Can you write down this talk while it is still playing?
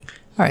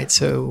Alright,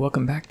 so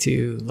welcome back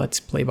to Let's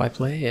Play by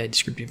Play, a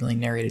descriptively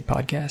narrated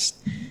podcast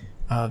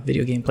of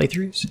video game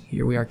playthroughs.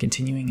 Here we are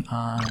continuing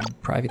on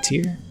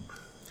Privateer.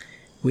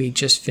 We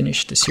just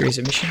finished a series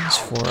of missions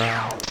for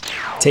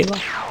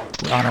Teyla.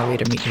 We're on our way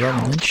to meet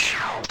Roman Lynch.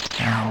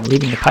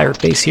 Leaving the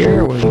pirate base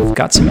here, we've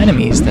got some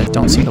enemies that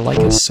don't seem to like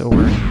us, so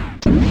we're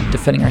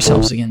defending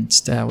ourselves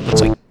against what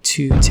looks like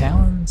two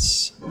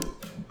Talons.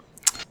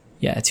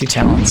 Yeah, two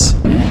Talons,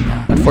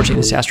 and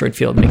unfortunately this asteroid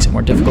field makes it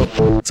more difficult.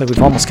 Looks like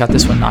we've almost got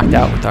this one knocked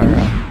out with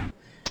our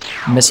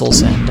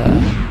missiles and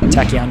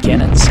tachyon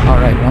cannons.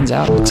 Alright, one's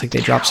out. Looks like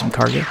they dropped some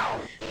cargo.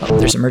 Oh,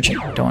 there's a merchant.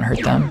 Don't want to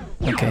hurt them.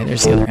 Okay,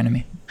 there's the other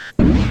enemy.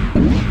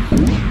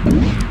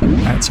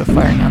 Alright, so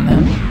firing on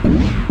them.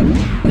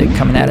 They're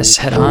coming at us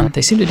head on.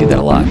 They seem to do that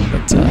a lot,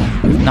 but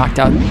we've knocked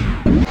out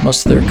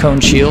most of their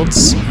cone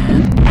shields,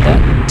 and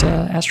that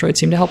asteroid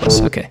seemed to help us.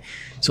 Okay,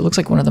 so it looks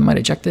like one of them might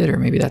ejected, or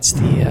maybe that's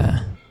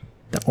the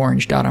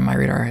orange dot on my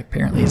radar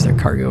apparently is their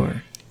cargo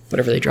or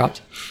whatever they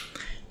dropped.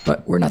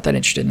 But we're not that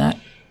interested in that.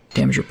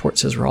 Damage report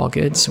says we're all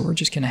good, so we're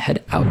just going to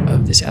head out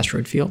of this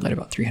asteroid field at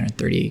about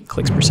 330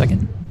 clicks per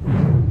second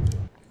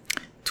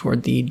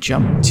toward the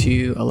jump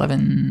to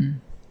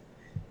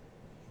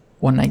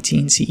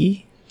 119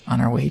 CE on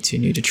our way to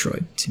New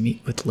Detroit to meet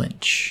with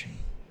Lynch.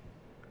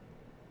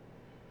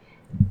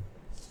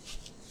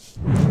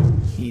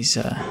 These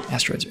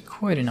asteroids are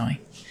quite annoying.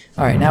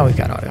 Alright, now we've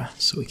got auto,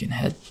 so we can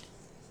head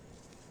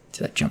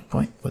to that jump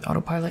point with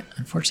autopilot.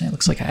 Unfortunately, it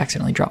looks like I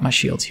accidentally dropped my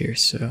shields here,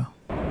 so...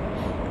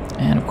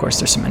 And of course,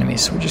 there's some enemies,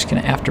 so we're just going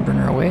to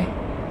afterburner away.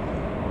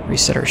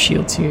 Reset our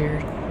shields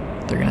here.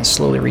 They're going to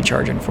slowly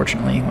recharge,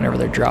 unfortunately. Whenever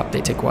they're dropped,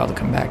 they take a while to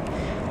come back.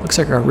 Looks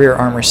like our rear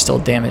armor is still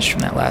damaged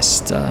from that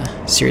last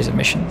series of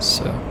missions,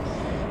 so...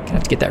 Gonna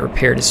have to get that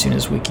repaired as soon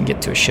as we can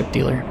get to a ship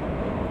dealer.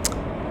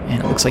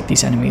 And it looks like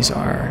these enemies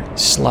are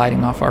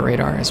sliding off our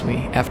radar as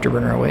we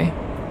afterburner away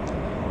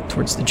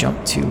towards the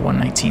jump to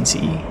 119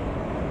 CE.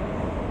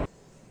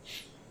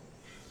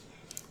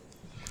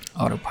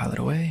 Autopilot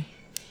away.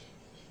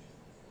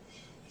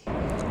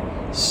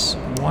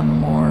 One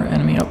more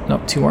enemy. Oh,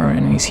 nope, two more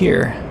enemies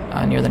here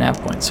near the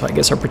nav point. So I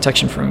guess our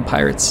protection from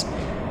pirates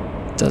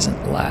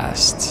doesn't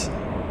last.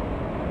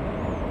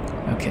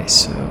 Okay,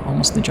 so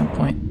almost the jump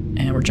point,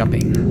 and we're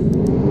jumping.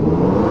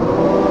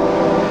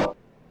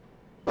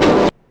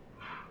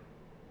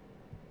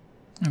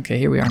 Okay,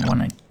 here we are in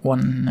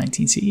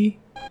 119 CE.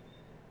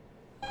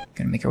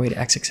 Gonna make our way to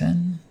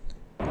XXN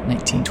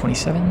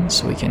 1927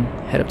 so we can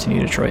head up to New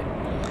Detroit.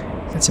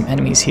 Got some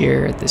enemies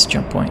here at this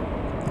jump point.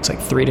 Looks like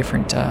 3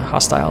 different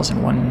hostiles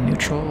and 1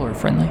 neutral or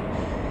friendly.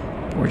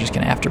 But we're just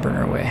going to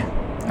afterburner away.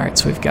 Alright,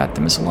 so we've got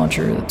the missile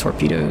launcher, the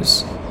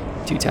torpedoes,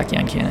 2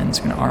 tachyon cannons.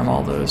 Going to arm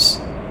all those.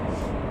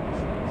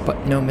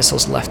 But no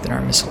missiles left in our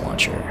missile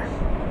launcher.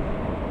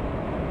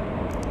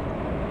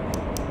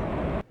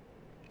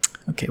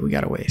 Okay, we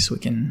got away, so we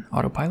can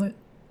autopilot.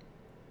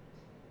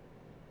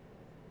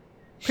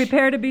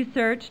 Prepare to be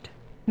searched.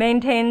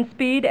 Maintain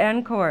speed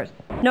and course.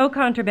 No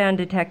contraband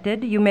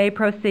detected. You may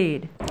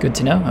proceed. Good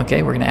to know.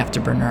 Okay, we're going to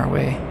afterburner our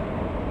way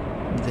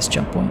to this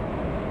jump point.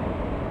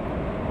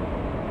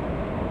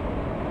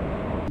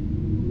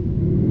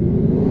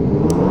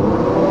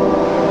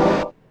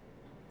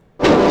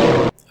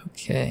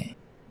 Okay.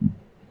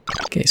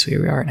 Okay, so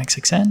here we are in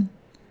XXN.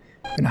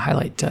 We're going to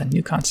highlight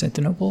New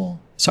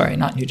Constantinople. Sorry,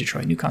 not New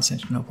Detroit. New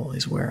Constantinople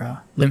is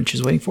where Lynch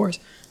is waiting for us.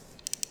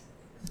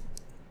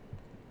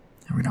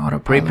 And we're going to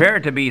autopilot. Prepare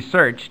to be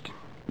searched.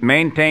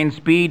 Maintain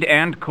speed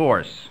and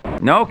course.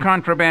 No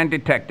contraband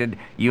detected.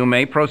 You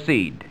may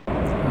proceed.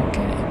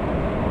 Okay.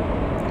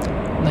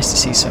 Nice to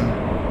see some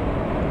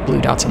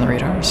blue dots on the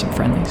radar, some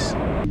friendlies.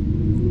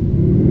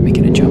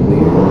 Making a jump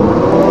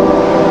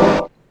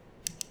here.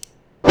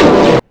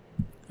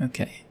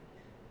 Okay.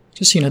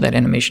 Just so you know, that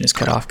animation is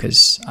cut off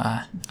because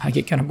I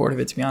get kind of bored of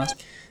it, to be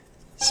honest.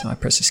 So I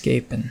press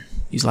escape and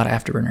use a lot of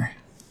afterburner.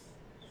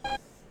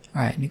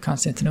 Alright, New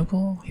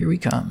Constantinople, here we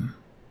come.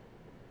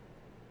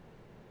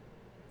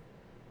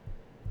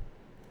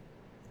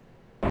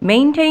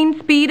 Maintain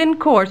speed and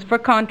course for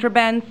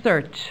contraband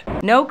search.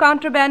 No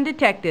contraband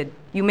detected.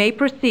 You may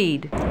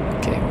proceed.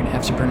 Okay, we're going to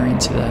afterburner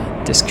into the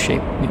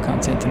disc-shaped New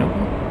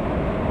Constantinople.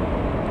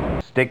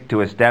 Stick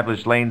to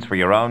established lanes for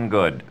your own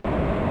good.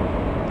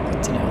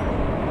 Good to know.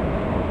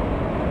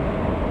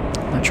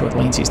 Not sure what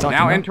lanes he's talking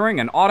about. Now entering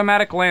an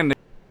automatic landing.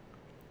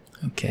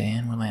 Okay,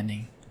 and we're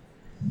landing.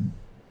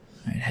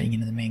 Alright, heading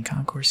into the main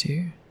concourse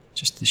here.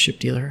 Just the ship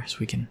dealer, so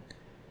we can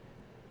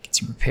get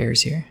some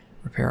repairs here.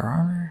 Repair our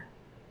armor.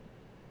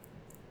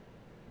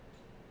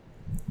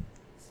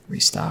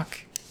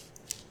 Restock.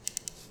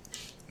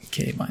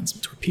 Okay, buying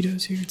some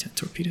torpedoes here. 10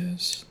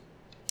 torpedoes.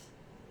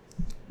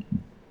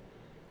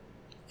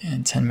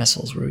 And 10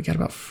 missiles, where we got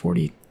about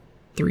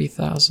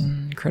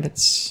 43,000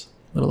 credits.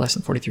 A little less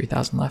than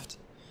 43,000 left.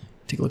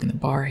 Take a look in the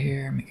bar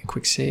here, make a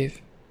quick save.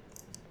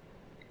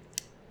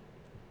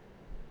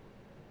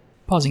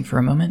 Pausing for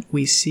a moment,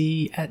 we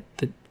see at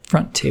the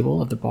front table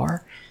of the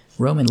bar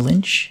Roman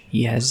Lynch.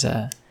 He has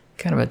kind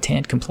kind of a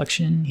tanned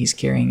complexion. He's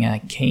carrying a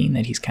cane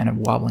that he's kind of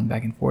wobbling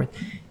back and forth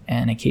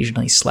and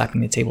occasionally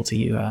slapping the table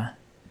to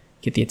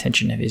get the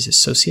attention of his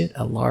associate,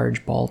 a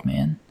large, bald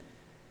man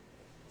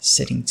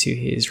sitting to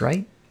his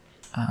right.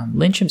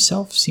 Lynch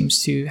himself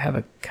seems to have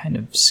a kind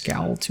of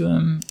scowl to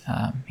him.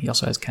 He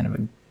also has kind of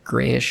a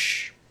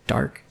grayish,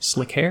 dark,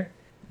 slick hair.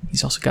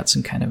 He's also got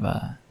some kind of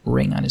a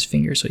ring on his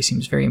finger, so he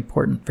seems very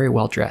important, very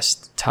well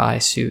dressed. Tie,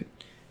 suit,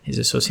 his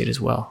associate as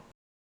well.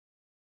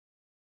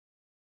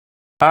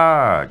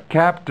 Ah,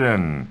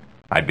 Captain.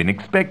 I've been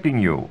expecting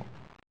you.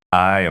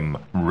 I am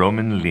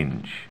Roman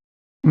Lynch.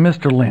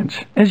 Mr.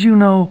 Lynch, as you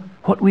know,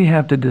 what we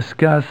have to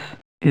discuss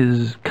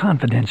is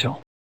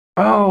confidential.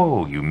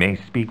 Oh, you may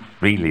speak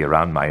freely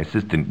around my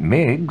assistant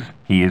Miggs.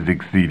 He is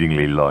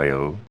exceedingly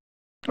loyal.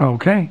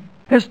 Okay.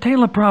 As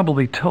Taylor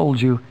probably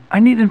told you, I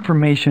need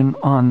information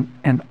on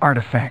an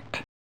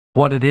artifact.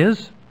 What it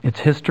is,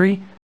 its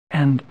history,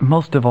 and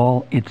most of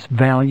all, its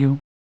value.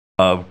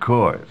 Of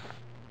course.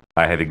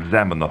 I have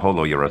examined the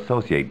holo your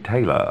associate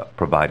Taylor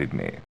provided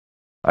me.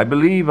 I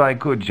believe I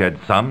could shed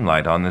some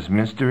light on this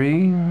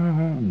mystery,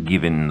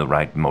 given the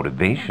right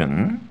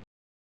motivation.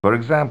 For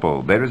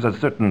example, there is a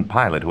certain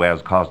pilot who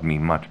has caused me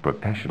much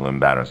professional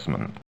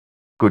embarrassment.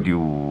 Could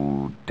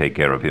you take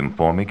care of him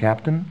for me,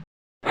 Captain?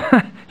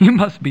 You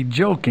must be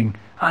joking.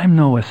 I'm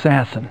no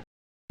assassin.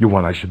 You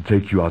want I should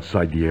take you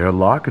outside the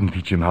airlock and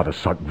teach him how to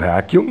suck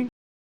vacuum?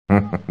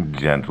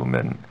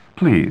 Gentlemen,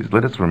 please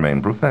let us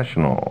remain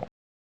professional.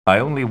 I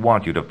only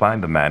want you to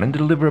find the man and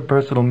deliver a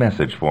personal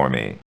message for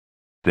me.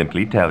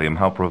 Simply tell him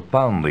how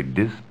profoundly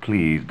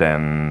displeased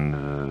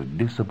and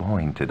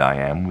disappointed I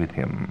am with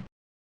him.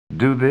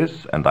 Do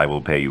this, and I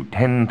will pay you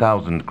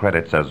 10,000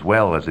 credits as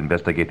well as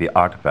investigate the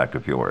artifact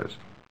of yours.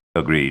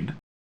 Agreed?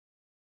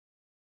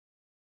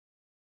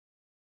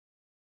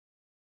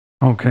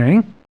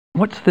 Okay.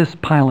 What's this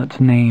pilot's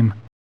name?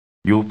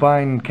 You'll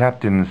find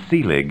Captain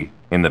Selig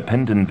in the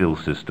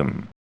Pentonville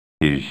system.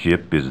 His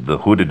ship is the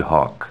Hooded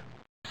Hawk.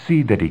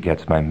 See that he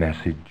gets my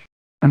message.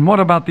 And what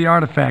about the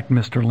artifact,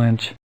 Mr.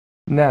 Lynch?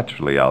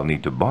 Naturally, I'll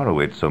need to borrow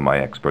it so my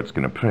experts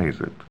can appraise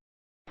it.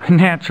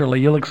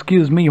 Naturally, you'll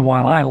excuse me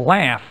while I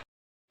laugh.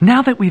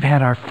 Now that we've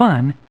had our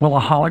fun, will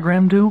a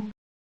hologram do?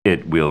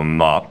 It will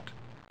not.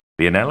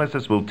 The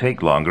analysis will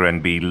take longer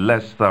and be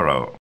less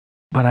thorough.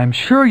 But I'm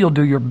sure you'll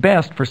do your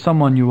best for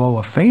someone you owe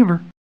a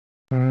favor.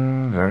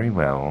 Very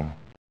well.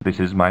 This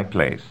is my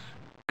place.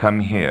 Come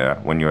here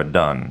when you're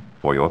done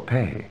for your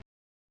pay.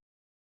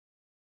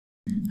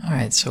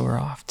 Alright, so we're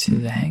off to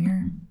the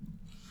hangar.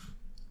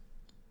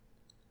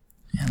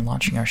 And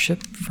launching our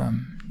ship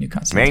from New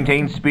Constantinople.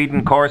 Maintain speed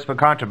and course for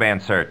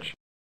contraband search.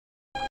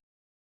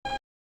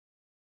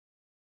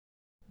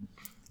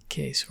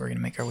 Okay, so we're going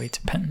to make our way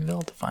to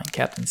Pentonville to find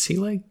Captain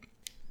Selig.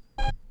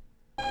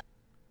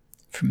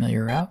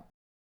 Familiar route.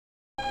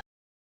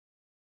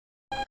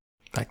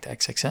 Back to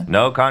XXN.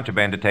 No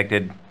contraband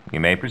detected. You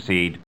may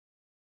proceed.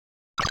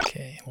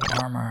 Okay, we'll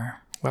arm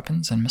our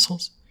weapons and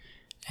missiles.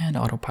 And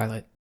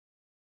autopilot.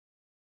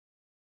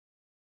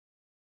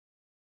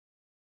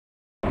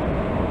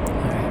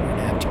 Alright, we're going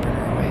to have to burn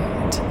our way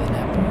into the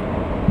Napa.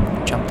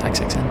 Jump to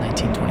XXN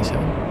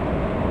 1927.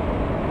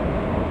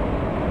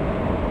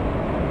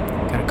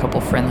 Got a couple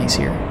friendlies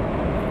here.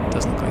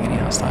 Doesn't look like any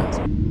hostiles.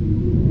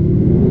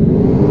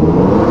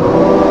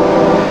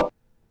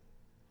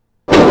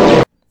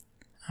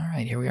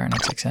 Alright, here we are in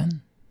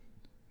XXN.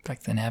 Back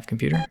to the nav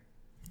computer.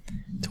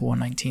 To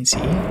 119 CE.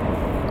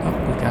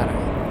 Oh, we've got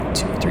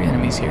 2 or 3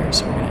 enemies here,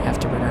 so we're going to have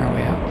to burn our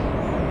way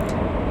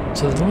out.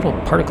 So the little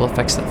particle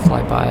effects that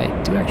fly by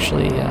do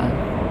actually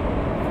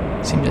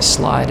seem to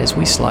slide as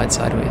we slide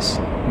sideways,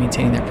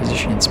 maintaining their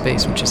position in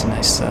space, which is a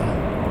nice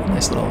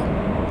little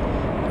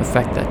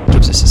effect that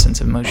gives us a sense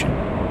of motion.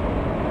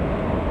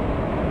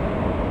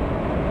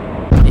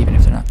 Even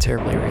if they're not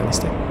terribly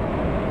realistic.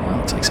 Well,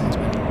 looks like someone's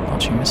been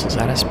launching missiles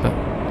at us, but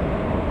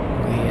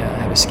we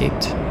have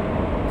escaped.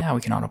 Now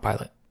we can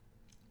autopilot.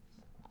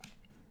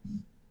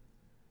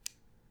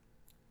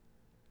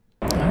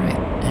 Alright,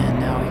 and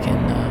now we can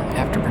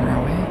afterburn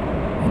our way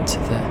into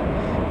the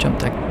jump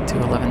deck to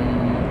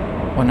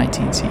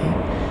 119 CE.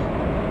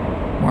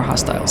 More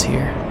hostiles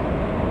here.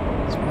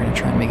 So we're going to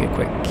try and make it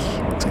quick.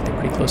 Looks like they're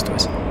pretty close to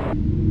us.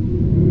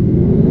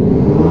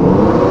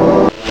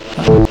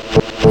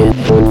 And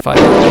they would fire.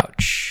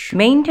 Ouch.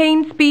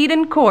 Maintain speed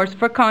and course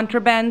for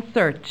contraband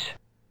search.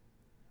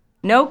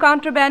 No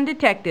contraband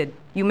detected.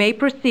 You may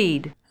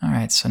proceed.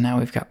 Alright, so now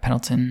we've got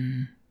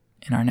Pendleton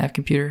in our nav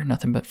computer.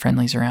 Nothing but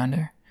friendlies around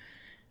her.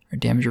 Our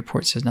damage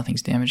report says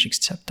nothing's damaged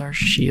except our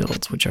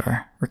shields, which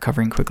are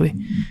recovering quickly.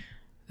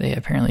 They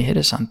apparently hit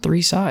us on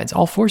 3 sides.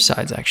 All 4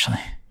 sides,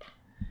 actually.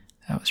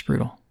 That was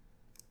brutal.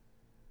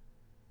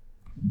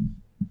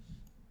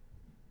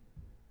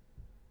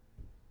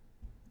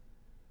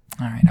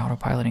 Alright,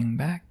 autopiloting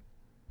back.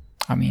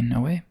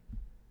 Away.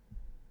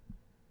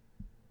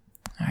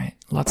 Alright,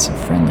 lots of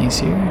friendlies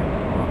here.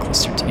 All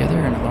clustered together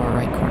in the lower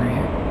right corner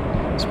here.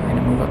 So we're going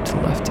to move up to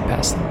the left to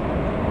pass them.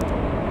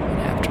 And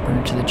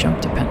afterburn to the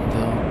jump to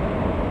Pentonville.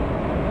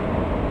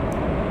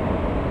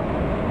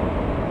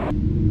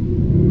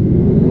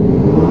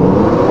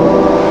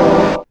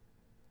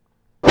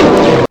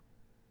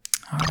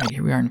 Alright,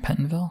 here we are in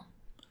Pentonville.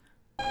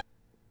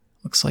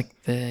 Looks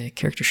like the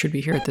character should be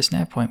here at this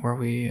nav point where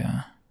we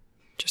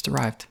just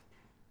arrived.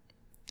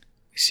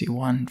 We see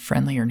one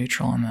friendly or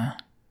neutral on the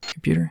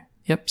computer.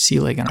 Yep, sea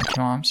leg on our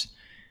comms.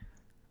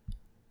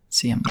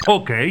 See him.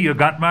 Okay, you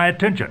got my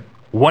attention.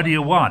 What do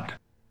you want?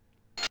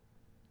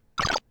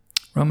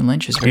 Roman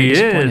Lynch is very He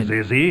disappointed.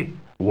 is he?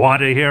 Want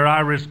to hear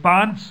our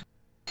response?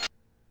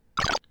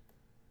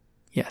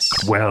 Yes.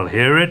 Well,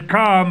 here it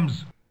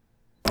comes.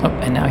 Oh,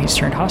 and now he's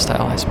turned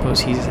hostile. I suppose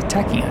he's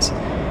attacking us.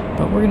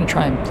 But we're going to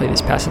try and play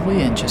this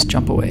passively and just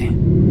jump away.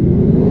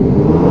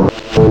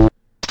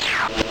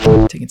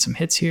 Taking some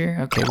hits here.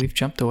 Okay, we've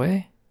jumped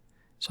away.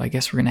 So I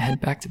guess we're going to head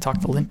back to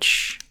talk to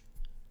Lynch.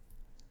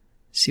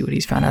 See what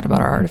he's found out about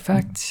our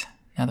artifact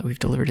now that we've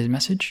delivered his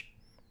message.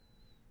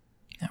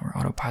 Now we're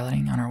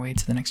autopiloting on our way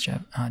to the next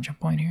jump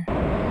point here.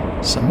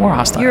 Some more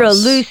hostiles. You're a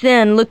loose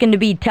end looking to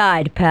be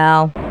tied,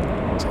 pal.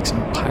 Looks like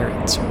some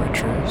pirates or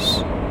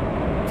retros.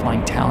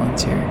 Flying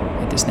Talons here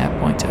at this nav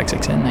point to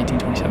XXN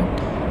 1927.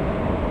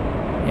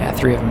 Yeah,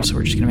 3 of them, so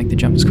we're just going to make the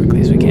jump as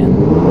quickly as we can.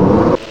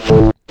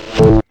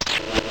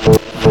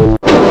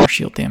 More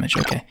shield damage,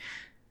 okay.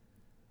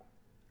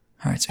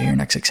 Alright, so here in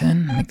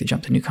XXN, make the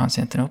jump to New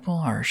Constantinople.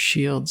 Our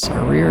shields,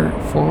 our rear,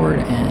 forward,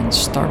 and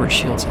starboard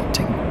shields have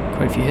taken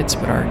quite a few hits,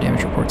 but our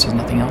damage report says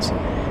nothing else.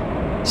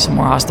 Some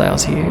more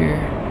hostiles here.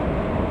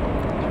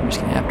 So we're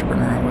just going to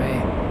afterburner our way.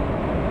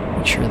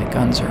 Make sure the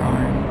guns are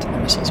armed, the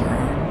missiles are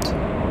armed.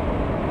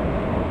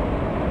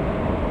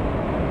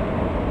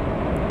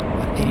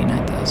 About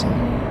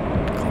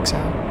 89,000 clicks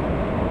out.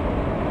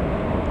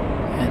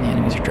 And the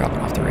enemies are dropping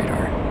off the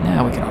radar.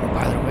 Now we can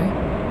autopilot away.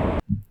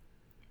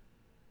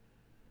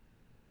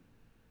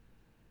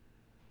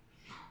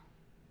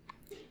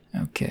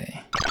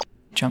 Okay,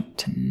 jump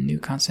to New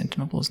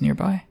Constantinople is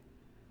nearby.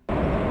 We're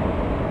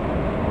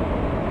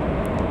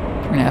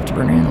gonna have to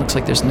burn in. Looks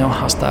like there's no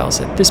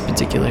hostiles at this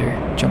particular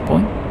jump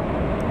point.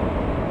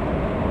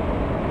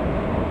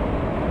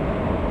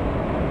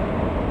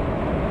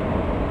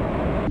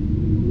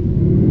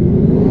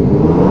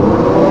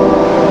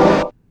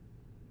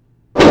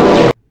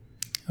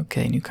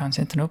 Okay, New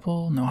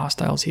Constantinople, no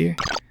hostiles here.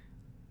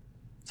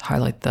 Let's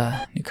highlight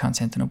the New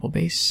Constantinople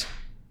base.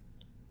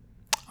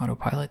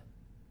 Autopilot.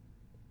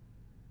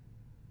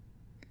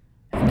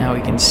 And now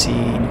we can see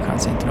New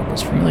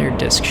Constantinople's familiar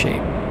disc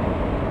shape,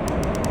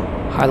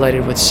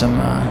 highlighted with some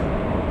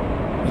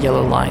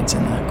yellow lines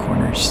in the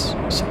corners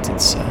since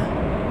it's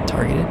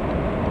targeted.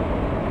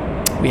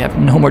 We have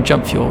no more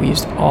jump fuel. We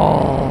used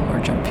all our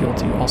jump fuel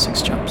to do all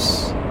 6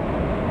 jumps.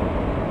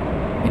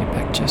 Made it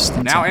back just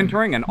in Now time.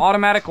 entering an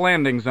automatic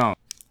landing zone.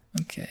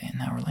 Okay, and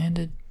now we're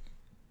landed.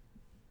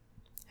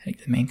 Heading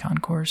to the main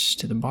concourse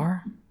to the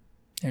bar.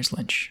 There's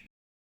Lynch.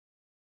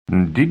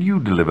 Did you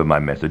deliver my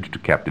message to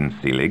Captain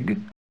Selig?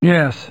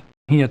 Yes,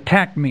 he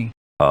attacked me.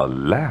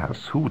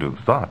 Alas, who would have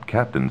thought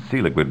Captain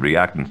Selig would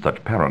react in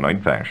such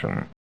paranoid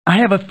fashion? I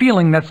have a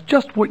feeling that's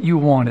just what you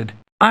wanted.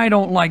 I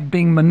don't like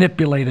being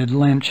manipulated,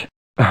 Lynch.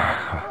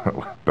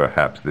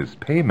 Perhaps this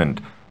payment,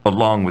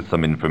 along with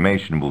some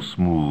information, will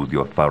smooth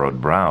your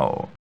furrowed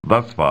brow.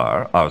 Thus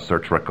far, our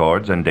search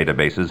records and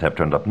databases have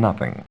turned up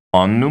nothing.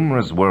 On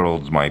numerous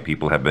worlds, my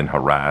people have been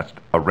harassed,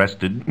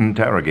 arrested,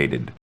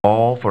 interrogated,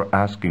 all for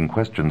asking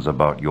questions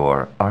about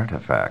your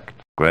artifact.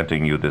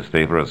 Granting you this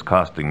favor is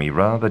costing me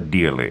rather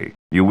dearly.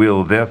 You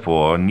will,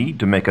 therefore, need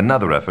to make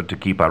another effort to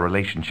keep our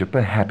relationship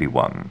a happy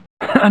one.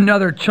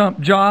 Another chump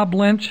job,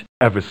 Lynch?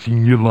 Ever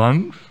seen your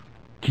lungs?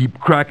 Keep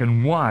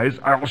cracking wise,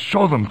 I'll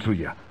show them to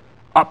you.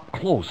 Up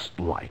close,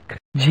 like.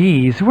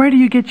 Geez, where do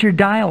you get your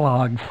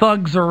dialogue?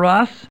 Thugs or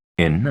us?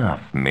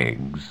 Enough,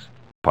 Miggs.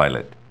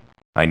 Pilot,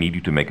 I need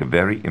you to make a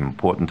very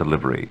important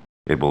delivery.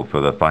 It will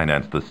further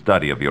finance the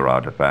study of your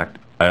artifact.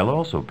 I'll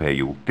also pay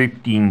you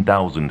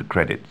 15,000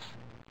 credits.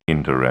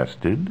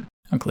 Interested?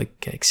 I'll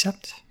click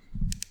accept.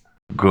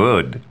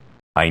 Good.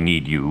 I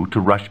need you to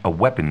rush a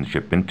weapons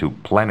shipment to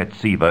Planet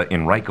Siva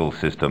in Reichel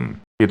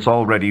system. It's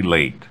already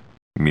late.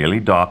 Merely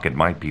dock and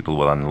my people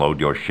will unload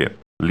your ship.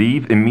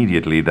 Leave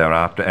immediately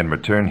thereafter and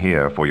return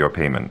here for your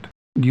payment.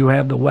 Do you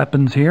have the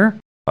weapons here?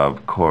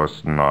 Of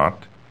course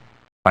not.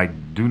 I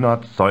do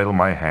not soil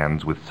my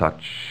hands with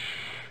such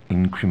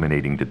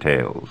incriminating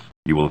details.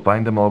 You will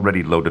find them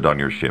already loaded on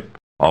your ship.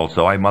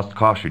 Also, I must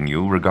caution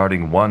you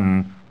regarding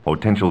one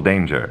potential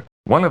danger.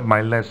 One of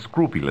my less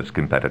scrupulous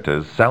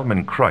competitors,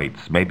 Salman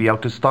Kreitz, may be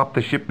out to stop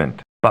the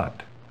shipment,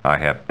 but I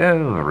have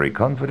every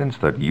confidence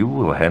that you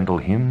will handle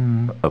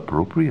him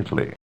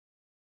appropriately.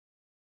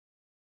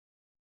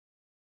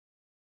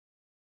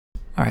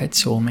 Alright,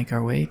 so we'll make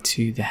our way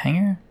to the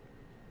hangar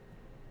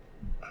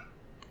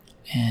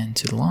and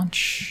to the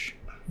launch.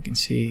 We can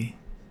see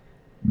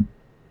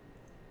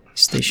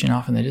station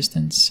off in the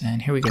distance,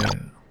 and here we go.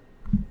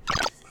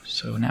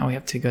 So now we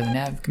have to go to the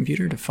nav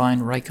computer to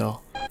find Reichel.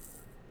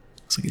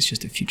 Looks like it's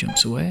just a few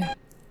jumps away.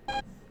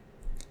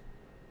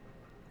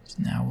 So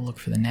now we'll look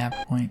for the nav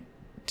point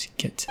to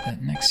get to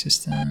that next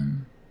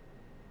system.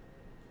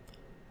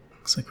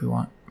 Looks like we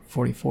want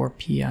 44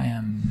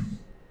 PIM.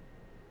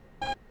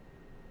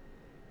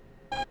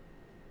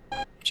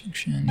 Which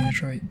Section,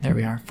 Detroit. There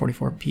we are,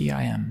 44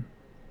 PIM.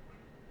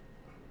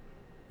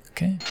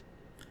 Okay.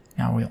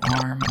 Now we'll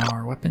arm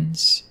our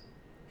weapons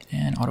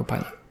and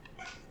autopilot.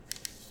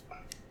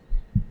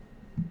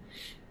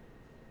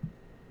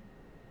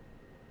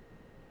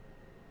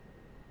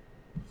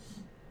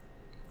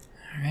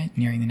 Alright,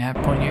 nearing the nav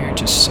point here,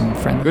 just some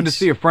friendlies. Good to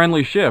see a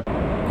friendly ship. Yep.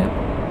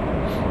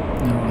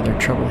 No other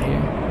trouble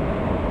here.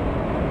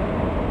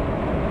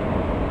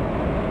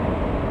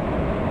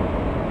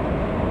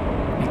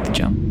 Make the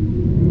jump.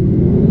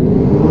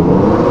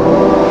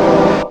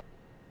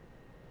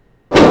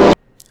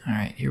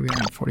 Alright, here we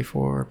are at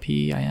 44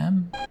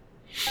 PIM.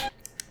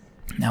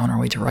 Now on our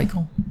way to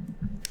Reichel.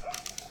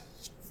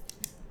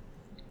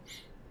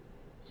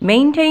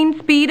 Maintain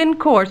speed and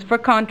course for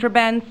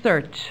contraband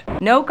search.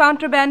 No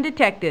contraband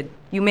detected.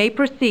 You may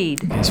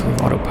proceed. Okay, so we've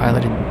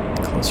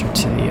autopiloted closer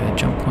to the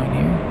jump point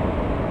here.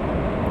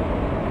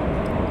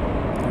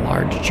 A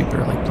large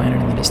Jupiter-like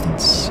planet in the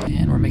distance,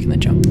 and we're making the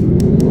jump.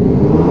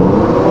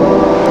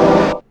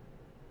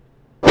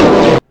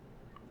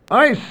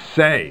 I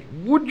say,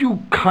 would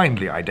you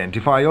kindly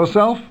identify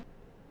yourself?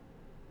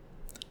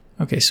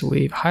 Okay, so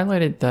we've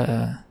highlighted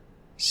the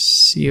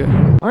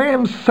CO. I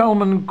am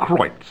Salman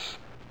Kreutz,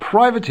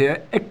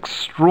 privateer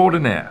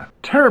extraordinaire.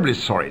 Terribly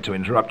sorry to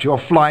interrupt your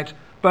flight,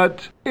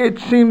 but it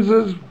seems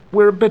as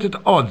we're a bit at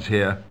odds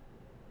here.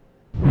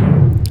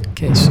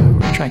 Okay, so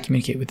we're trying to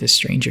communicate with this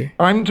stranger.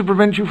 I'm to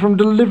prevent you from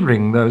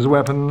delivering those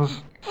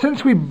weapons.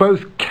 Since we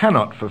both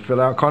cannot fulfill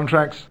our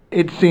contracts,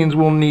 it seems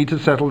we'll need to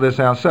settle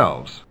this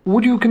ourselves.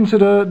 Would you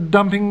consider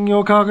dumping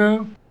your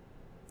cargo?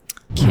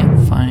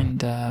 Can't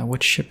find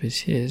which ship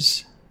is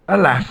his.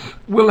 Alas,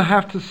 we'll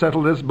have to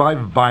settle this by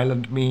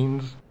violent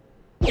means.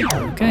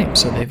 Okay,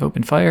 so they've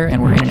opened fire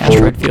and we're in an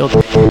asteroid field.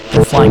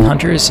 They're flying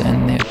hunters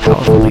and they have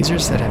powerful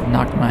lasers that have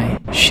knocked my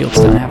shields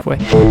down halfway.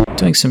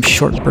 Doing some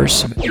short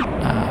bursts of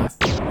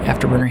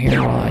afterburner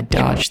here while I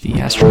dodge the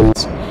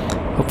asteroids.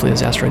 Hopefully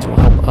those asteroids will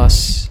help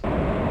us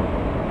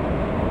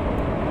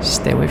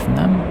stay away from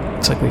them.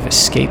 Looks like we've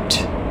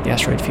escaped the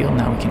asteroid field.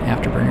 Now we can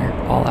afterburner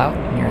all out,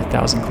 near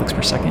 1,000 clicks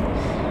per second.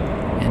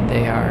 And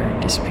they are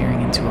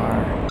disappearing into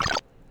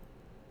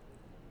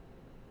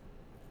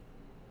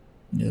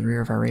the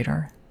rear of our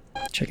radar.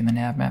 Checking the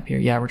nav map here.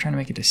 Yeah, we're trying to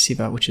make it to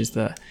Siva, which is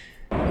the,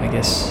 I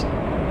guess,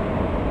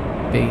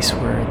 base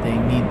where they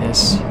need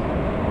this.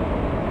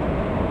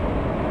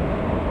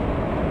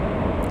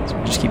 So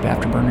we'll just keep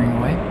afterburnering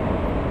away.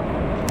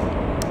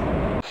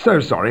 So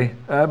sorry,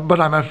 but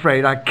I'm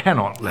afraid I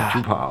cannot let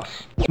you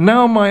pass.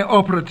 Now my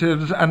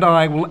operatives and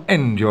I will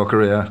end your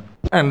career,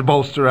 and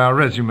bolster our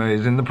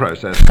resumes in the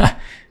process.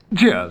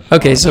 Cheers.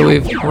 Okay, so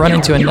we've run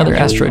into another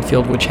asteroid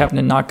field which happened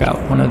to knock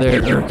out one of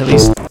their, or at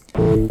least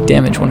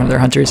damage one of their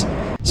hunters.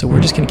 So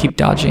we're just going to keep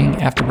dodging,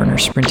 afterburner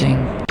sprinting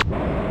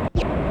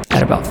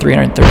at about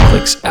 330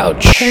 clicks.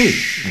 Ouch! Hey,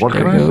 what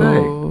there can I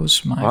goes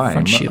say? my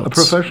front shields. I'm a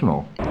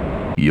professional.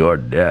 Your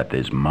death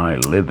is my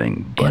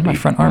living, buddy. And my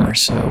front armor,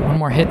 so one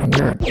more hit and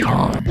we're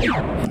gone,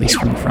 at least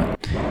from the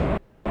front.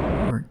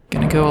 We're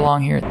going to go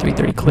along here at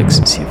 330 clicks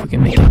and see if we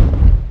can make it.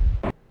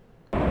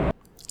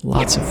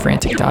 Lots of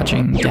frantic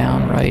dodging,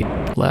 down,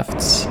 right,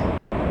 lefts.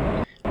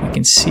 We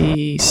can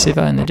see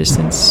Siva in the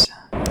distance.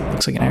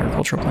 Looks like an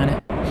agricultural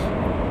planet.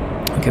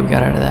 Okay, we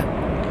got out of that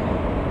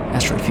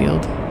asteroid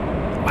field.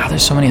 Wow,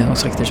 there's so many of them.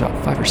 Looks like there's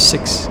about 5 or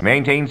 6.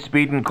 Maintain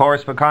speed and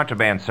course for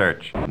contraband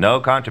search.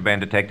 No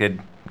contraband detected.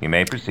 You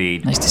may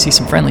proceed. Nice to see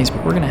some friendlies,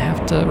 but we're going to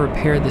have to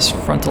repair this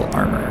frontal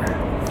armor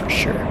for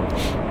sure.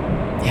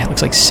 Yeah, it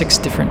looks like 6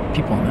 different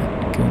people in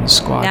that goon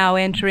squad. Now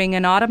entering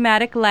an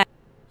automatic land.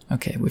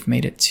 Okay, we've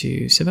made it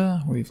to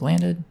Siva, where we've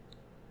landed.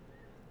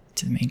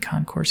 To the main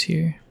concourse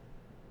here.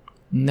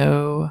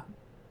 No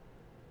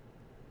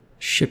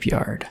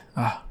shipyard.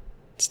 Ah,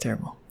 it's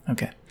terrible.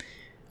 Okay.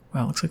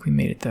 Well, looks like we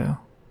made it though.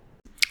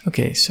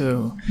 Okay,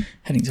 so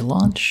heading to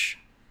launch.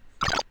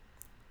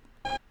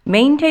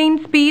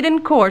 Maintain speed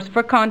and course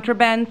for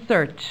contraband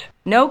search.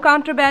 No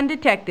contraband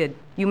detected.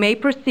 You may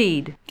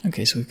proceed.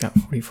 Okay, so we've got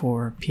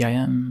 44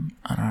 PIM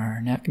on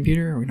our nav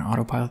computer. We're going to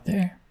autopilot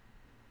there.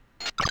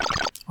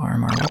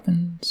 Arm our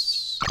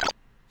weapons,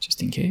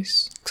 just in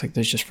case. Looks like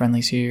there's just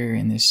friendlies here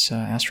in this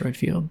asteroid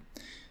field,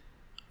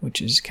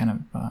 which is kind of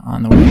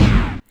on the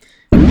way.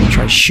 We're going to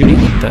try shooting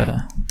with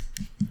the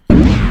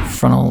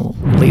frontal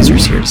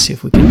lasers here to see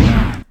if we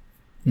can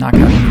knock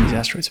out any of these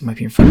asteroids that might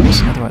be in front of us.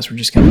 Otherwise, we're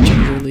just going to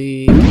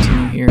gingerly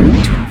continue here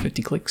at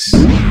 250 clicks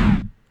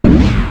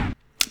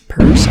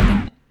per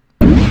second.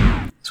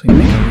 So we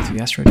make our way through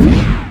the asteroid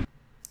field.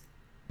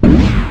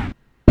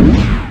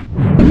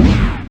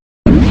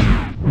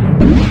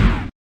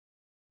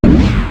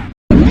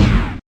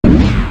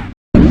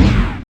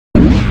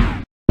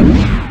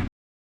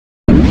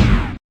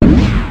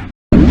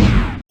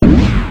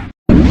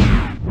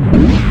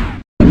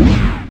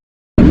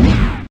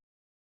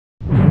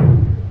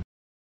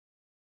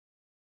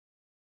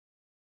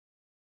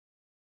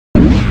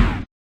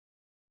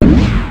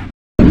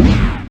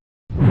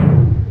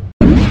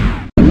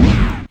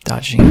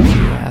 Dodging a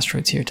few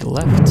asteroids here to the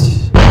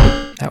left.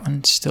 That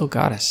one still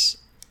got us.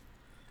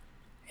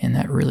 And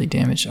that really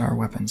damaged our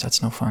weapons.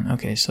 That's no fun.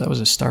 Okay, so that was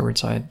a starboard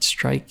side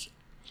strike.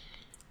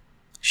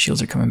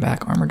 Shields are coming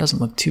back. Armor doesn't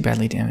look too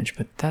badly damaged,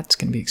 but that's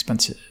going to be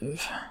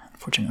expensive,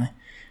 unfortunately.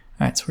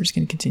 Alright, so we're just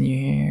going to continue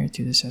here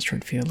through this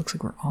asteroid field. Looks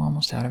like we're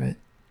almost out of it.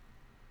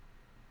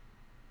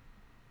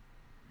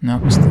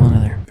 Nope, still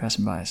another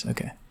passing by us.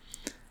 Okay.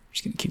 We're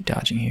just going to keep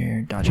dodging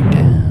here, dodging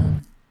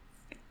down.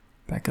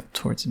 Back up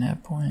towards the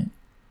nav point.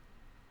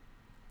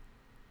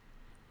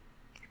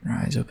 Keep our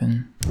eyes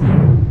open.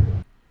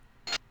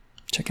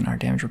 Checking our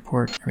damage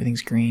report.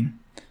 Everything's green,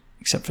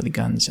 except for the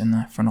guns and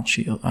the frontal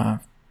shield,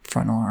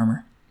 frontal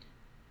armor.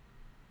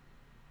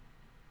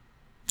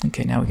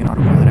 Okay, now we can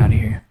autopilot out of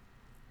here.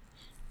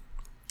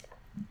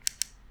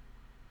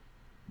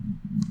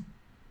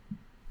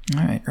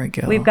 Alright, right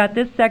go. We've got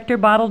this sector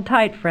bottled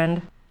tight,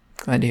 friend.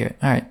 Glad to hear it.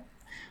 Alright.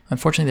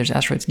 Unfortunately, there's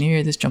asteroids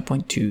near this jump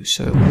point too,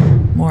 so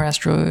more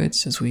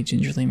asteroids as we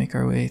gingerly make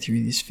our way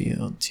through this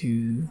field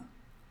to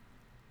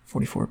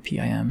 44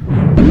 PIM.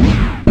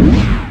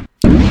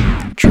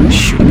 Gonna try to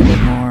shoot a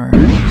bit more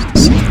just to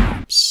see if it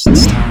helps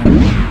this time.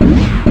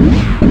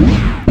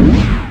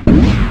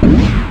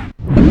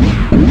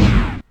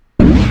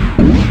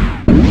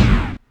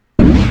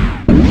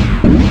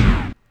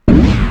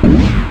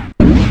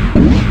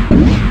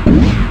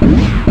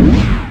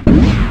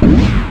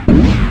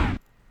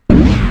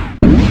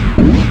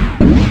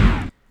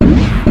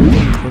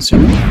 Closer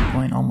to that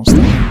point, almost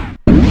there.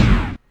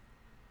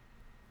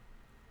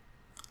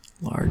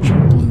 Large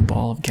blue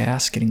ball of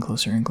gas getting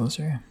closer and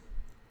closer.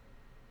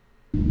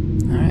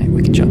 Alright,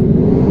 we can jump.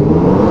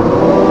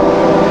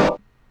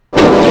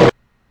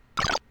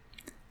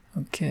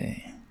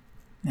 Okay.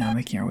 Now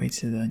making our way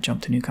to the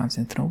jump to New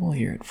Constantinople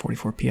here at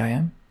 44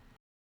 PIM.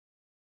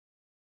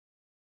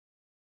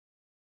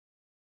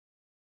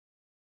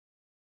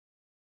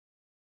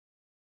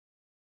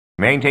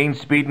 Maintain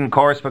speed and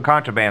course for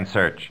contraband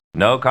search.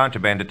 No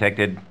contraband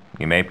detected.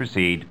 You may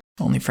proceed.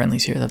 Only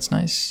friendlies here, that's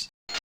nice.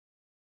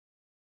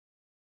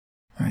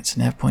 Alright, so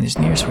nav point is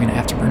near, so we're gonna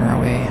have to burn our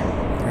way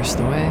the rest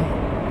of the way.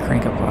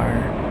 Crank up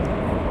our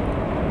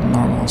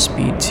normal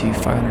speed to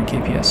 500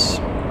 kps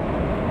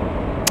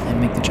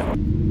and make the jump.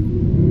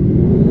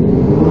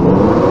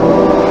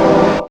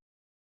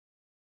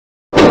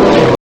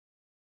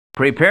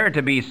 Prepare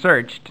to be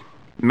searched.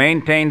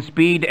 Maintain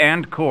speed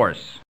and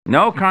course.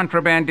 No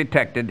contraband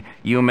detected.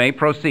 You may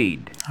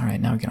proceed. Alright,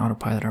 now we can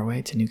autopilot our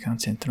way to New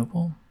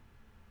Constantinople.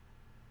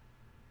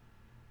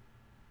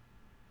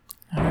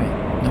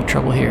 Alright, no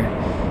trouble here.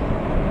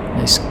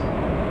 Nice,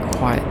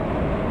 quiet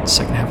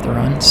second half of the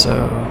run,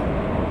 so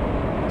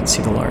you can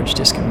see the large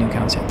disk of New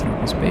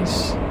Constantinople's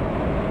base.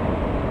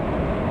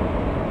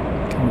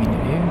 Coming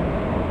into view.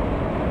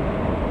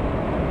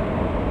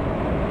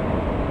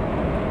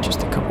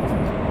 Just a couple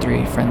of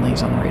 3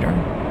 friendlies on the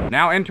radar.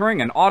 Now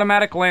entering an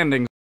automatic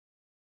landing.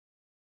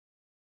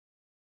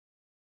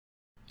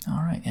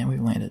 Alright, and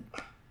we've landed.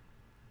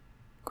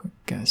 Quick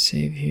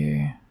save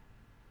here.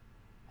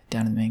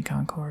 Down to the main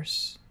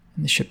concourse.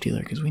 And the ship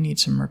dealer, because we need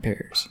some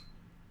repairs.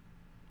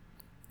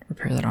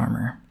 Repair that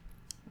armor.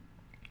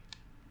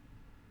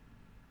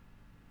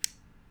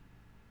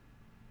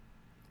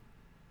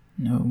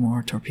 No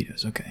more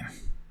torpedoes, okay.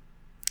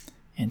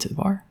 And to the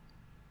bar.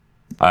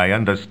 I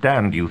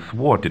understand you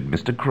thwarted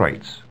Mr.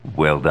 Kreutz.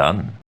 Well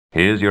done.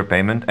 Here's your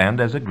payment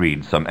and, as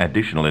agreed, some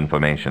additional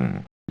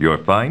information. Your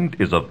find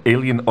is of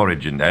alien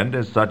origin and,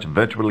 as such,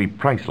 virtually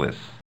priceless.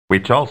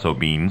 Which also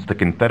means the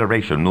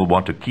Confederation will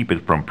want to keep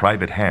it from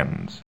private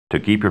hands. To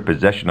keep your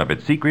possession of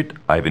it secret,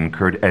 I've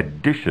incurred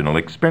additional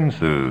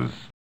expenses.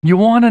 You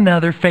want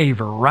another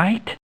favor,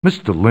 right?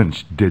 Mr.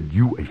 Lynch did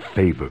you a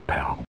favor,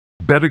 pal.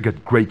 Better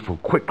get grateful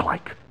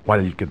quick-like,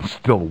 while you can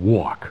still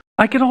walk.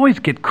 I could always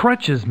get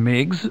crutches,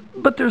 Miggs,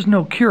 but there's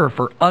no cure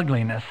for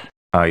ugliness.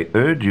 I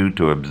urge you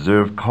to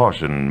observe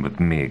caution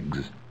with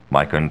Miggs.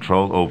 My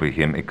control over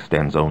him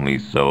extends only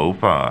so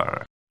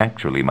far.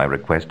 Actually, my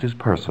request is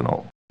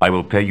personal. I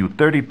will pay you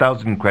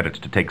 30,000 credits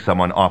to take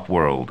someone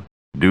off-world.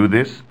 Do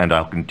this, and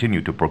I'll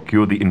continue to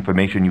procure the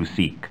information you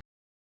seek.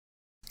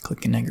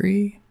 Click and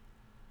agree.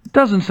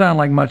 Doesn't sound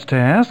like much to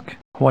ask.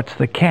 What's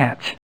the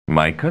catch?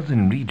 My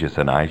cousin Regis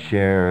and I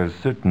share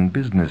certain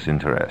business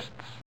interests.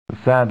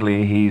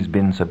 Sadly, he's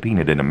been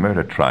subpoenaed in a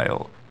murder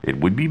trial.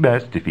 It would be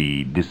best if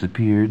he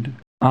disappeared.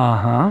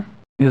 Uh-huh.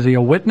 Is he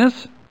a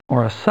witness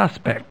or a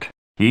suspect?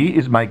 He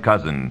is my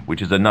cousin,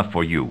 which is enough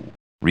for you.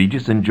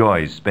 Regis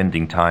enjoys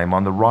spending time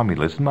on the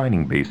Romulus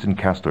mining base in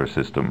Castor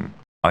system.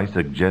 I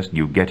suggest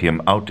you get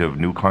him out of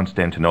New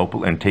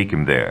Constantinople and take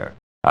him there.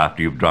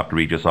 After you've dropped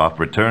Regis off,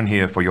 return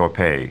here for your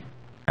pay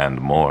and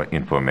more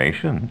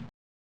information.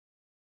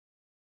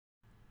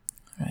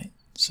 Alright,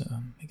 so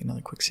make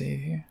another quick save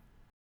here.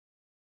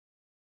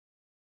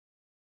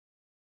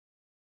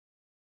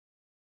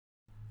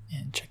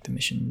 And check the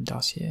mission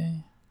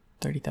dossier.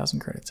 30,000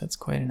 credits, that's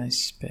quite a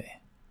nice pay.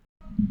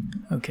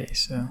 Okay,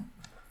 so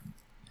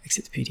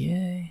exit the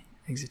PDA,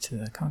 exit to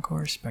the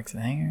concourse, back to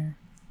the hangar,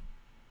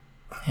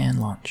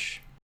 and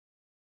launch.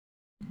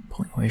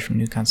 Pulling away from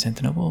New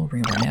Constantinople,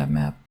 bring up our nav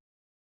map.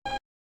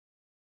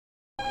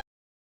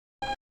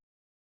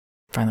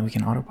 Finally, we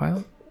can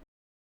autopilot.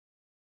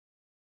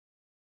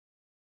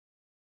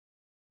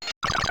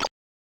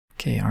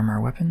 Okay, arm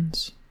our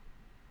weapons.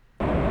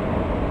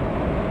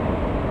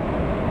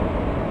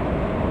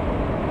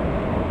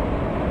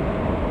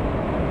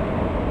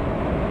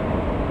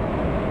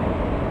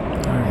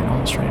 Alright,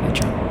 almost ready to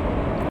jump.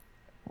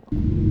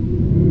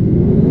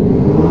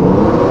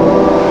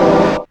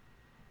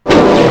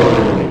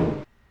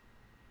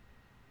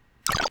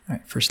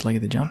 Alright, first leg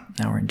of the jump.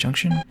 Now we're in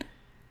junction.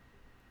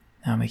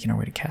 Now making our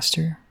way to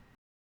caster.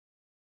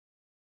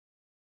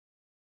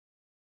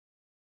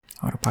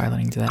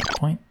 Autopiloting to that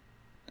point.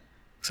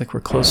 Looks like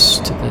we're close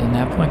to the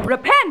nav point.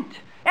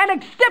 Repent and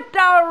accept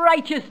our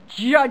righteous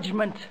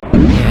judgment.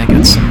 Yeah, I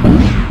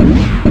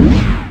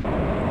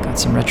got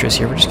some retros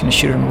here. We're just gonna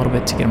shoot him a little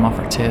bit to get him off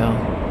our tail,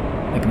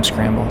 make him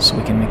scramble, so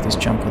we can make this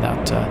jump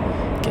without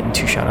getting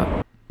too shot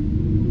up.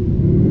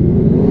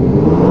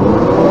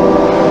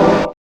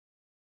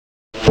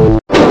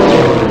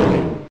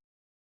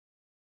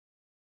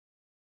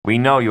 We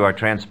know you are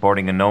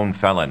transporting a known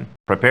felon.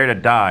 Prepare to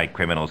die,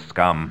 criminal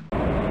scum.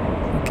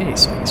 Okay,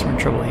 so I guess we're in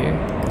trouble here.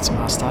 Got some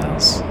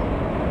hostiles.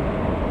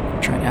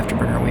 We're trying to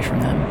afterburner away from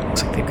them.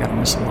 Looks like they've got a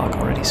missile lock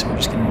already, so we're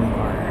just gonna move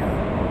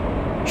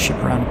our ship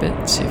around a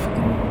bit, see if we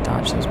can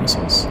dodge those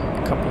missiles.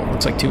 A couple,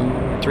 looks like 2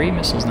 or 3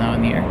 missiles now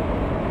in the air.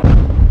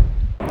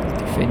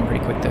 They're fading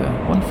pretty quick though.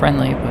 One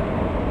friendly, but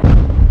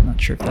I'm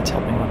not sure if that's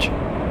helping much.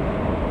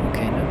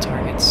 Okay, no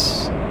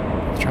targets.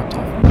 I've dropped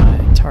off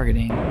my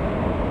targeting.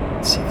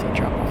 Let's see if they'll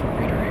drop off our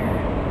radar here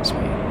as we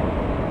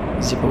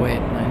zip away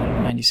at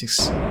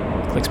 996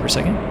 clicks per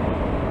second.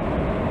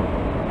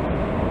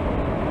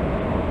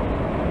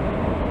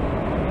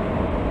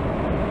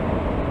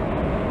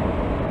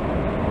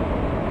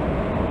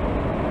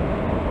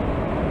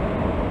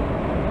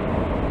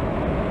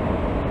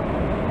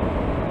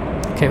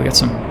 Okay, we got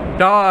some.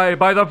 Die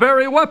by the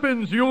very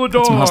weapons you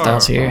adore! Got some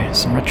hostiles here,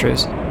 some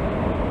retros.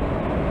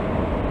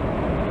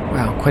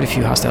 Wow, quite a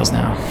few hostiles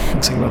now.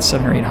 Looks like about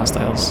 7 or 8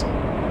 hostiles.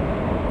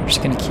 We're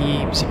just gonna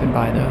keep zipping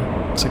by though.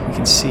 Looks like we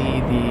can see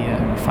the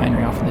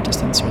refinery off in the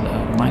distance, or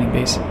the mining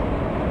base.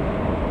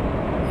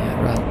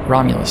 Yeah,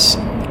 Romulus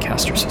and the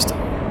caster system.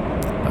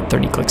 About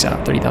 30 clicks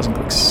out, 30,000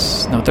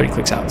 clicks. No, 30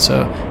 clicks out.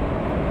 So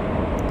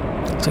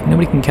looks like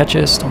nobody can catch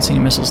us. Don't see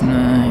any missiles in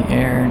the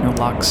air, no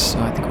locks. So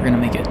I think we're gonna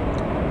make it.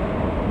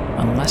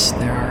 Unless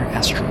there are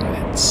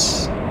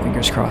asteroids.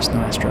 Fingers crossed,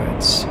 no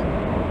asteroids.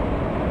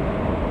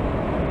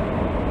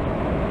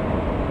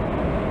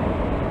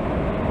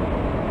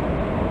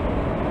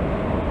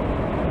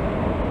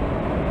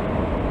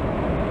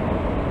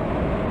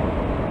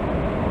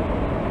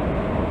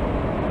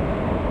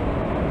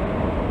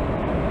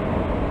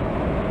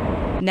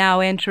 Now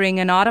entering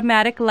an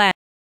automatic land.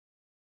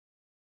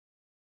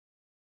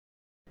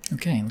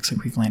 Okay, looks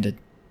like we've landed.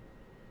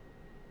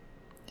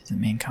 To the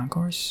main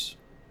concourse.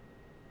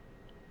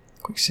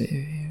 Quick save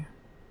here.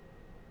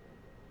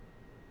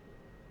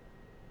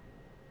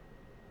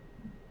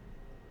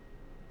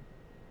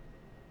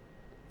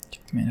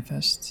 Check the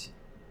manifest.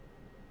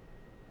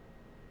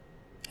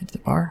 Head to the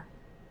bar.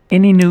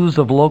 Any news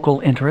of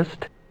local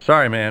interest?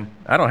 Sorry, man.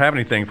 I don't have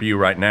anything for you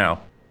right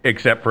now.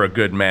 Except for a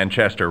good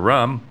Manchester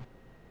rum.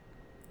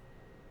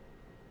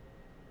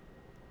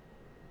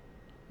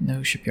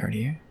 No shipyard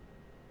here.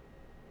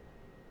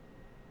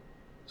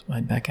 So we'll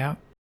head back out.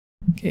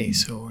 Okay,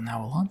 so now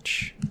we'll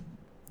launch.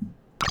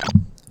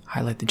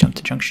 Highlight the jump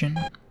to junction.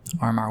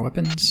 Arm our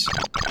weapons.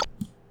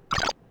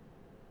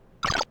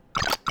 Got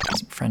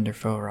some friend or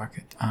foe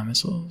rocket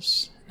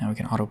missiles. Now we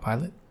can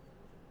autopilot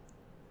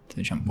to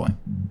the jump point.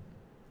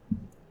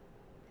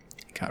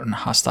 Got a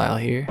hostile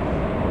here.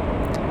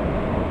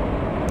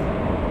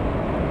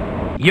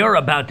 You're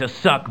about to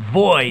suck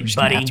void,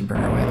 buddy. Have to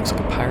burn our way. Looks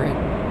like a pirate.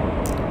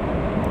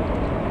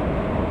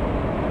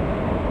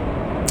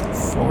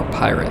 4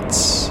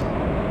 pirates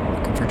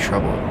looking for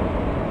trouble.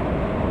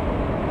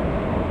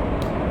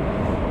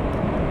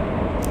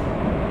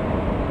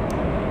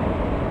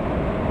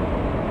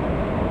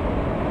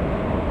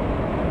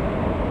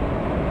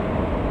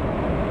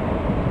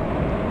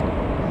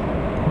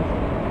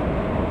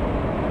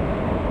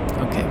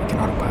 Okay, we can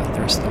autopilot the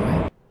rest of the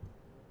way.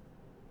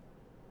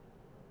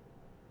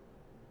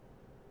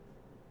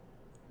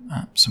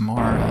 Some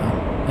more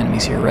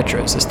enemies here,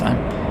 retros this time.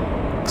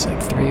 Looks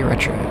like 3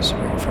 retros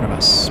right in front of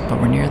us, but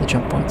we're near the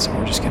jump point, so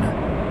we're just gonna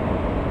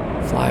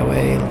fly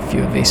away. A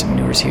few evasive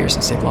maneuvers here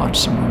since they've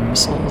launched some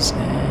missiles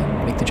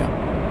and make the jump.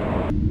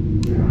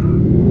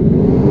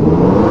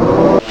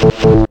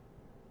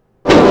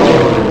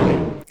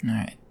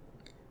 Alright.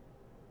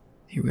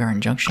 Here we are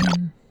in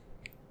junction.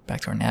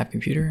 Back to our nav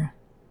computer.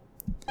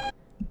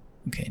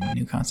 Okay,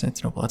 new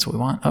Constantinople, that's what we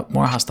want. Oh,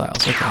 more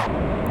hostiles, okay.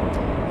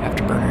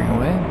 Afterburnering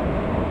away.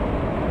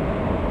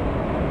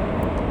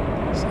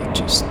 Looks like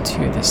just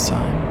 2 this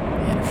time,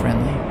 and a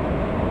friendly.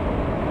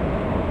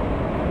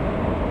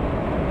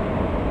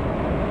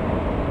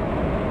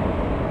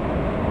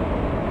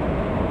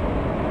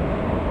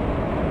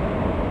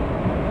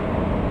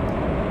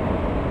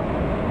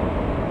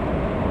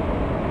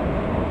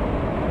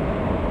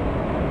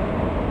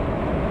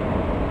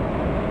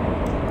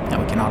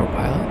 can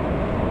autopilot.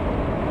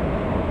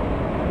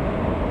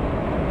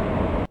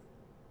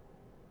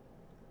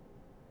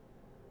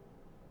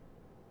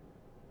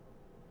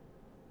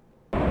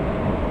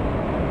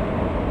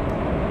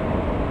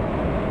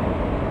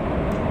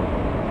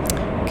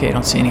 Okay, I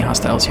don't see any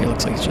hostiles here.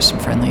 Looks like it's just some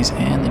friendlies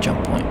and the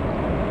jump point.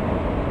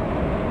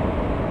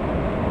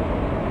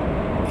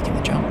 Making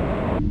the jump.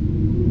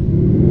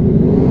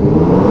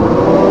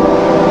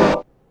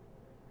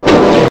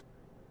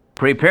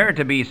 Prepare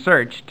to be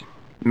searched.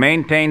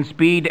 Maintain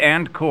speed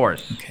and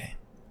course. Okay.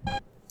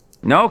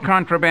 No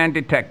contraband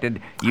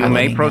detected. You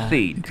may Highlighting,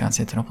 proceed. New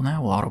Constantinople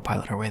now. We'll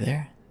autopilot our way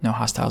there. No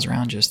hostiles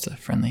around, just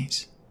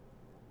friendlies.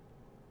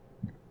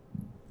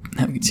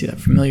 Now we can see that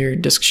familiar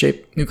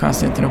disc-shaped New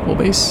Constantinople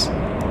base.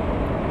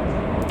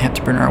 Have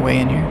to burn our way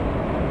in here.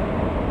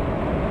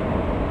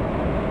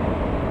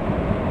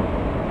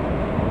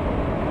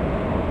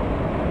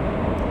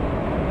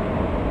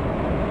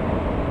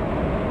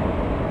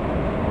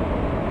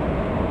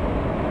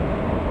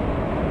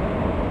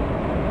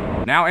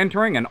 Now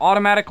entering an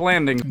automatic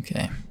landing.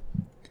 Okay.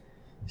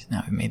 So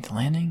now we've made the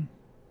landing.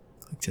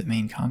 Click to the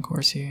main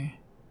concourse here.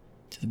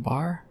 To the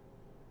bar.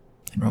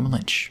 And Roman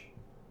Lynch.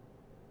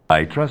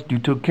 I trust you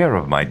took care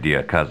of my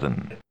dear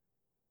cousin.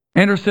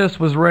 Intersys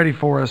was ready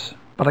for us,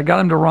 but I got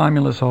him to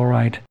Romulus all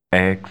right.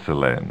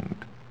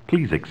 Excellent.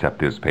 Please accept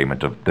this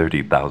payment of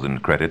 30,000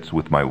 credits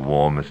with my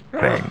warmest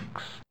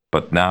thanks.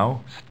 But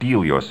now,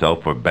 steel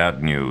yourself for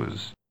bad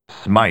news.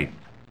 Smythe,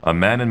 a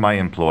man in my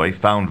employ,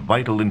 found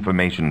vital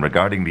information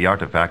regarding the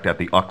artifact at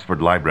the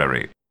Oxford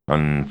Library.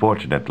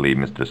 Unfortunately,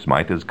 Mr.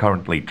 Smythe is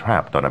currently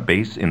trapped on a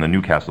base in the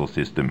Newcastle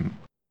system.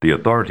 The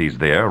authorities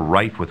there,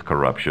 rife with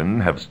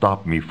corruption, have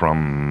stopped me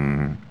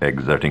from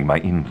exerting my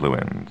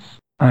influence.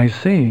 I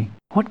see.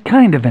 What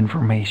kind of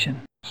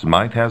information?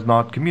 Smythe has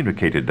not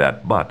communicated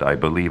that, but I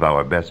believe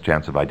our best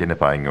chance of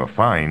identifying your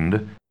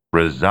find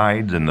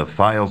resides in the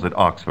files at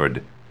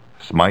Oxford.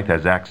 Smythe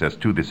has access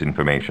to this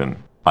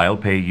information. I'll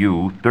pay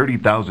you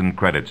 30,000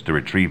 credits to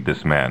retrieve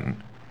this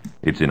man.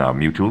 It's in our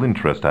mutual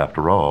interest,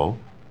 after all.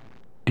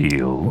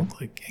 Deal?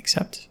 Click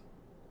accept.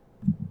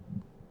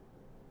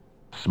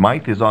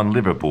 Smythe is on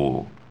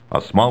Liverpool, a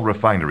small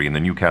refinery in the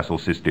Newcastle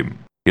system.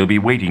 He'll be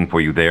waiting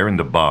for you there in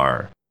the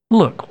bar.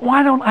 Look,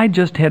 why don't I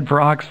just head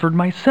for Oxford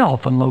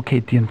myself and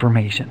locate the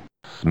information?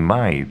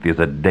 Smythe is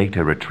a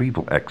data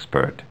retrieval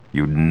expert.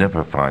 You'd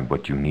never find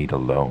what you need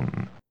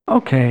alone.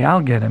 Okay,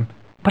 I'll get him.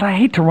 But I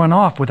hate to run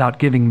off without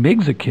giving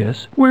Miggs a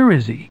kiss. Where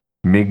is he?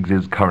 Miggs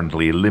is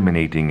currently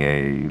eliminating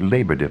a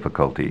labor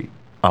difficulty.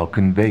 I'll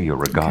convey your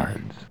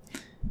regards.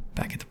 Okay.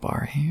 Back at the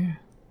bar here.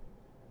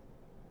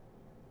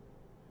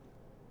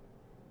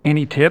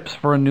 Any tips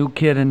for a new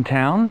kid in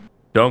town?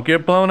 Don't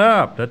get blown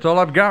up. That's all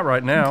I've got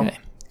right now. Okay.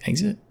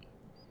 Exit.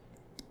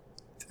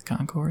 To the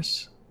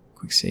concourse.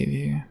 Quick save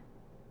here.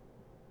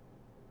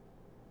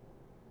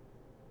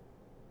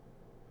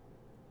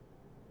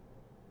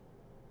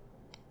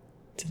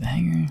 To the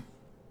hangar.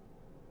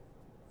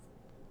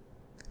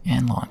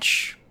 And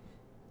launch.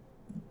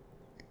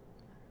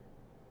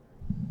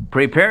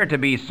 Prepare to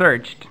be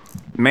searched.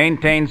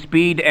 Maintain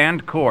speed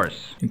and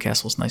course.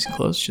 Newcastle's nice and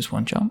close. Just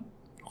one jump.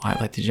 We'll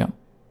highlight the jump.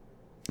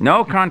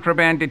 No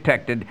contraband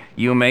detected.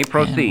 You may And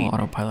proceed. we'll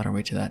autopilot our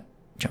way to that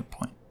jump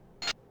point.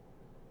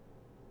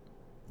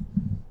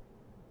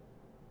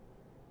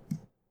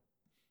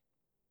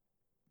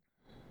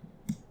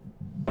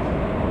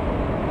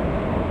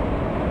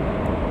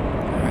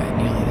 Alright,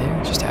 nearly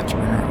there. Just have to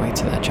burn our way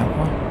to that jump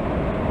point.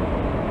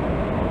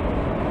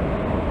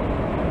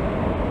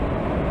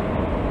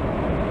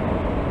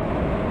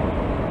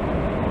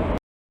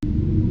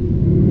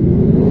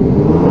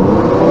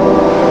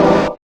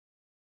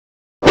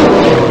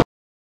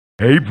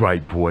 Hey,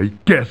 bright boy,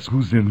 guess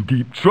who's in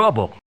deep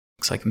trouble?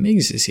 Looks like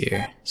Miggs is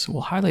here, so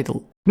we'll highlight the...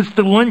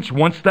 Mr. Lynch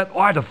wants that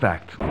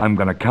artifact. I'm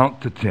gonna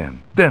count to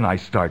 10. Then I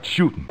start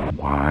shooting.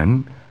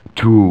 1,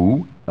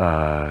 2,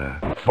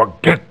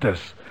 forget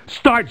this.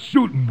 Start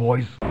shooting,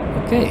 boys.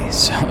 Okay,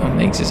 so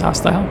Miggs is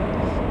hostile.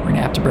 We're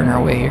gonna have to burn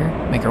our way here,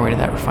 make our way to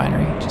that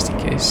refinery, just in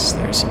case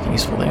there's something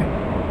useful there.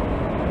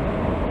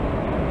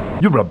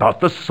 You're about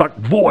to suck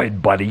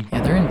void, buddy.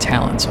 Yeah, they're in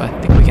Talon, so I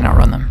think we can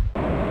outrun them.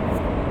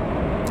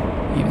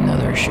 Even though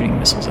they're shooting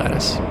missiles at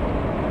us.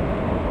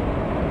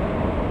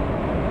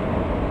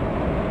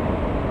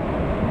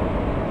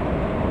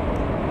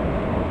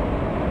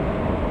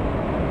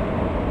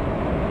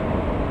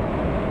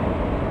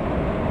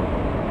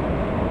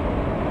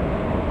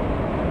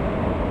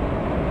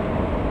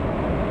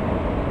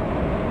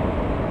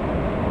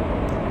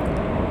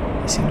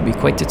 They seem to be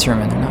quite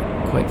determined. They're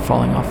not quite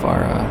falling off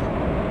our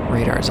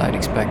radars, I'd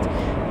expect.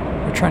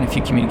 We're trying a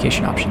few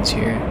communication options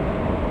here.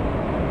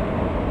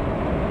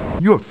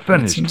 You're It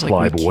finished, seems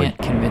like we flyboy. can't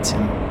convince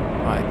him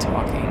by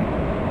talking,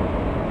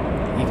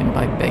 even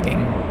by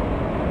begging.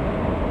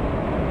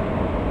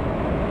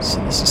 So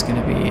this is going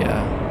to be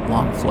a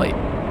long flight.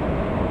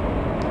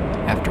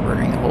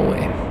 Afterburnering the whole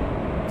way.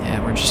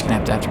 Yeah, we're just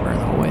going to have to afterburn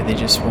the whole way. They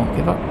just won't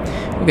give up.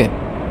 Okay,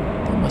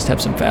 they must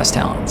have some fast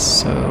talents.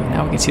 So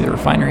now we can see the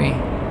refinery.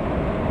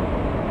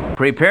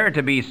 Prepare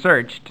to be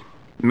searched.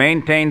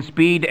 Maintain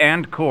speed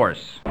and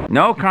course.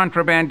 No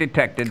contraband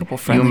detected. Couple You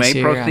friendlies may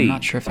here. proceed. I'm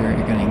not sure if they're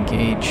going to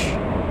engage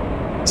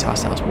these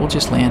hostiles. We'll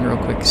just land real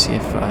quick, see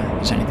if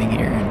there's anything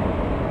here.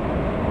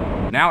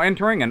 And Now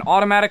entering an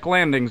automatic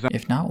landing zone.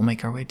 if not, we'll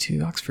make our way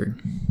to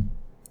Oxford.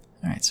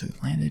 Alright, so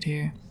we've landed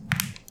here.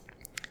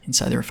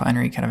 Inside the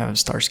refinery, kind of have a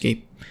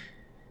starscape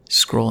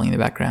scrolling in the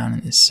background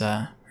in this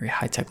very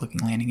high-tech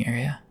looking landing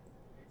area.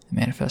 The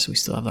manifest, we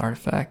still have the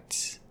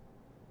artifact.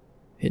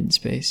 Hidden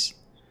space.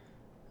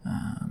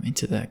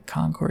 Into the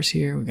concourse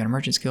here. We've got a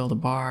merchant's guild, a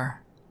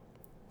bar.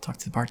 Talk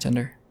to the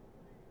bartender.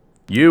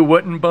 You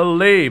wouldn't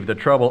believe the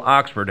trouble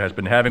Oxford has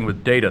been having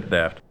with data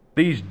theft.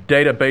 These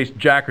database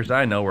jackers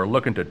I know are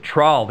looking to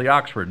trawl the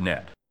Oxford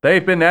net.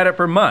 They've been at it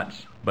for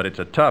months, but it's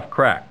a tough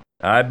crack.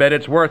 I bet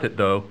it's worth it,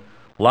 though.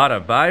 A lot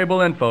of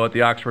valuable info at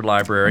the Oxford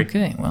Library.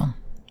 Okay, well,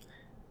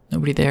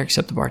 nobody there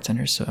except the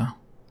bartender, so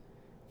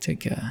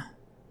take a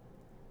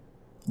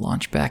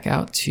launch back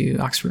out to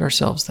Oxford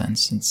ourselves then,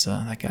 since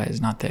that guy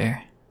is not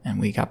there and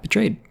we got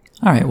betrayed.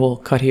 Alright, we'll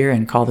cut here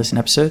and call this an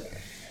episode.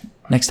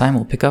 Next time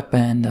we'll pick up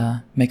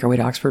and make our way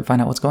to Oxford,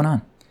 find out what's going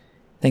on.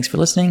 Thanks for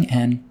listening,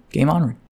 and game onward.